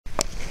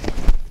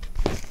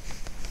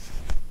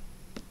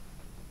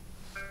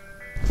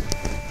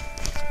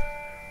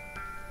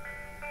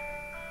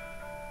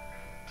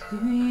Do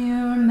you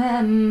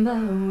remember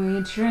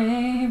we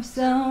traipsed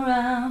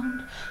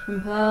around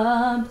from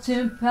pub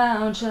to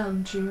pouch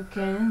up to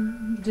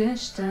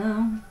Kentish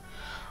Town?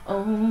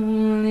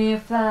 Only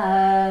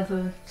 5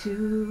 or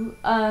 2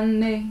 our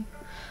name.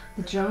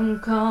 The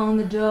drunk on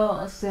the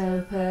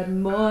doorstep had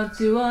more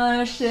to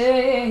our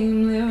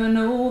shame. Living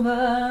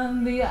over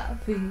the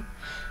ivy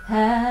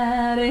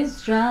had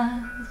its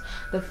trials.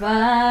 The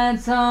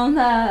fights all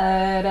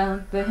night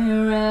out there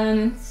and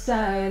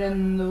inside,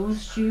 and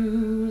those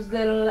shoes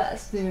that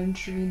lasted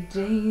 3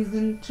 days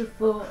into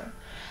 4,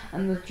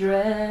 and the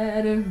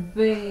dreaded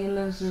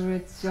bailiffs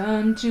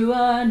returned to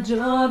our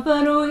door.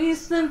 But we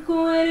stuck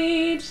with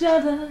each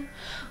other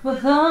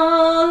with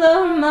all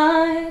our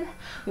might.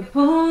 We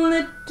pulled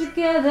it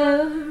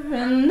together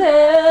and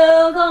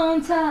held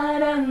on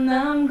tight, and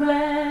I'm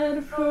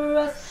glad for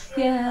us.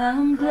 Yeah,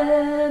 I'm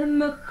glad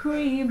I'm a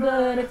creep,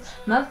 but it's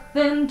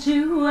nothing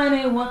to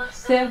anyone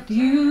except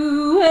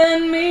you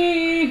and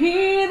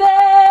me.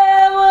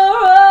 There were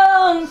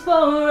wrongs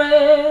for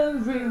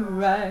every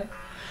right.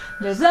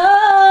 There's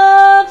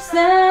ups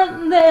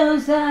and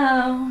there's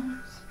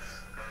downs,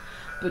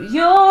 but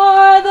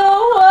you're the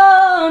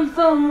one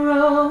for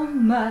all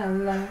my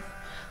life.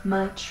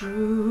 My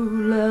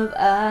true love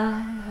I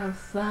have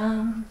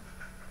found.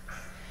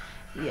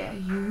 Yeah,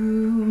 you,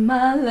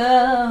 my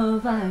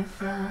love, I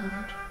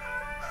found.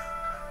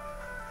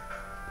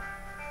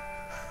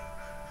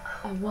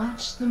 I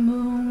watched the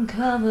moon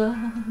cover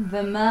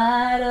the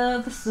might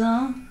of the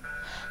sun,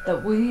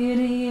 that we'd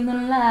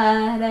even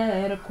light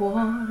at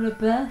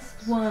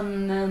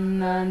 1:15,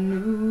 and I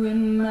knew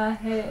in my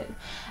head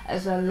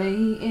as I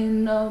lay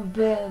in our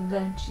bed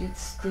that you'd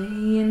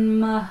stay in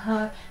my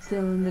heart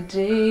till the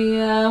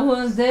day I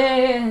was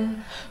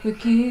dead. We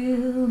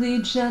killed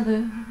each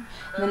other,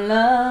 then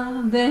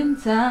loved in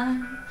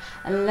time,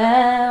 and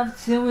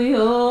laughed till we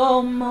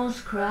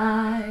almost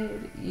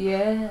cried.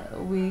 Yeah,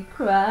 we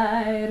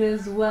cried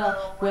as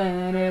well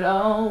when it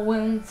all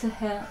went to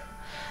hell,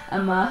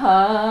 and my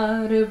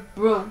heart it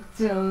broke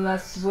till I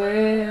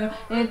swear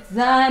it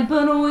died.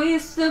 But we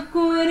stuck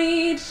with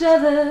each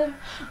other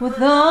with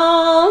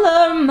all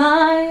our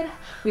might.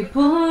 We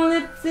pulled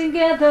it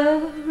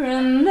together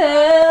and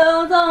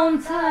held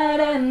on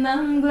tight, and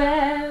I'm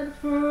glad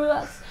for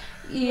us.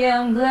 Yeah,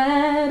 I'm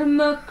glad I'm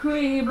a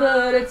creep,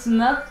 but it's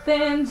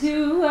nothing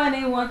to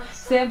anyone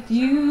except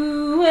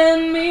you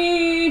and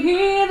me.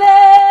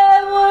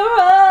 There were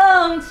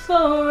wrongs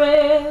for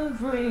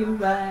every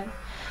right.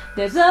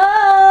 There's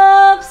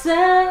ups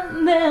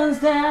and there's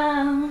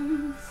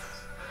downs,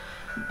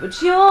 but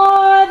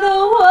you're the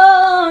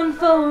one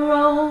for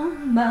all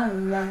my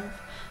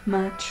life.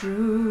 My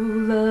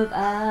true love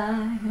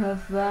I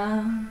have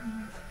found.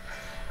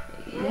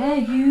 Yeah,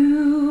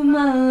 you,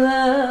 my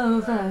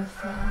love, I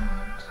found.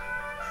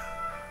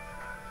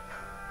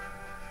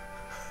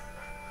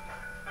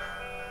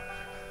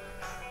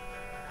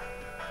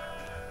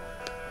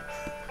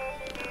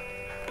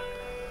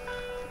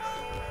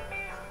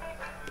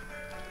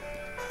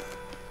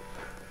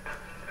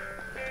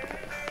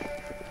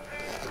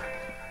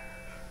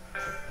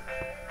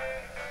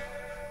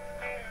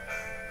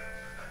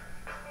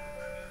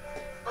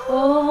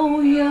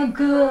 Oh, you're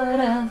good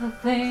at the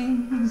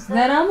things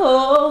that I'm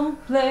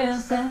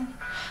hopeless at,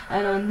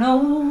 and I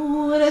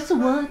know that's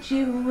what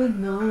you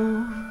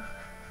ignore.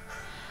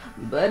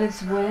 But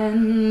it's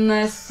when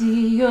I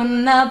see you're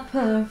not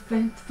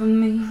perfect for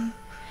me,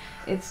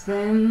 it's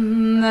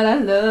then that I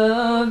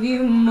love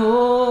you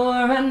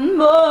more and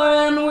more.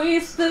 And we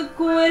stuck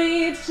with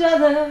each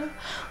other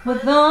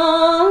with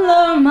all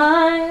our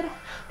might.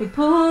 We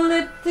pulled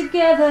it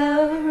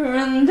together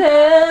and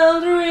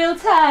held real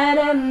tight,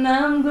 and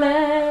I'm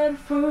glad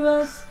for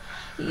us.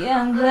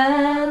 Yeah, I'm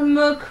glad I'm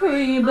a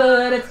creep,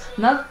 but it's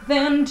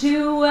nothing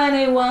to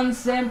anyone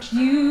except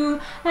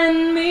you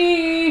and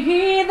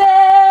me.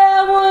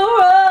 There were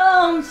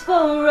wrongs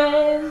for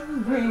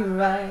every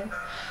right.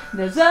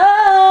 There's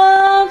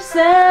ups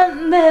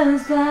and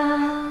there's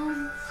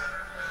downs,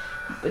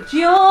 but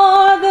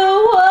you're the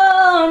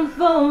one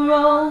for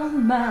all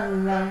my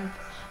life.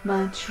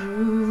 My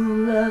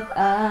true love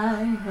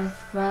I have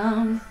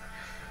found.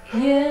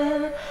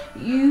 Yeah,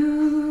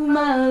 you,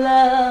 my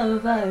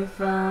love, I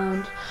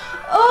found.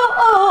 Oh,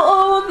 oh,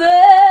 oh,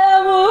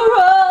 there were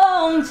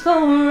wrongs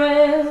for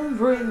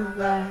every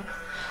right.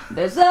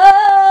 There's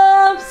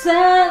ups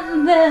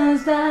and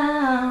there's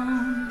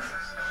downs,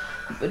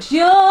 but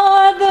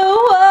you're the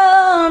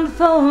one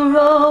for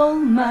all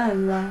my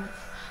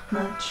life.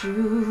 My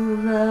true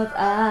love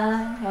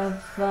I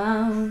have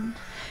found.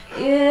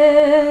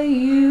 Yeah,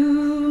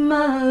 you,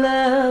 my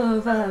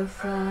love, I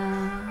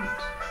found.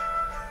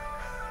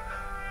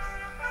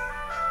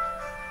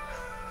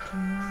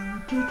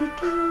 Do, do,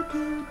 do,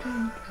 do,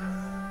 do,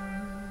 do.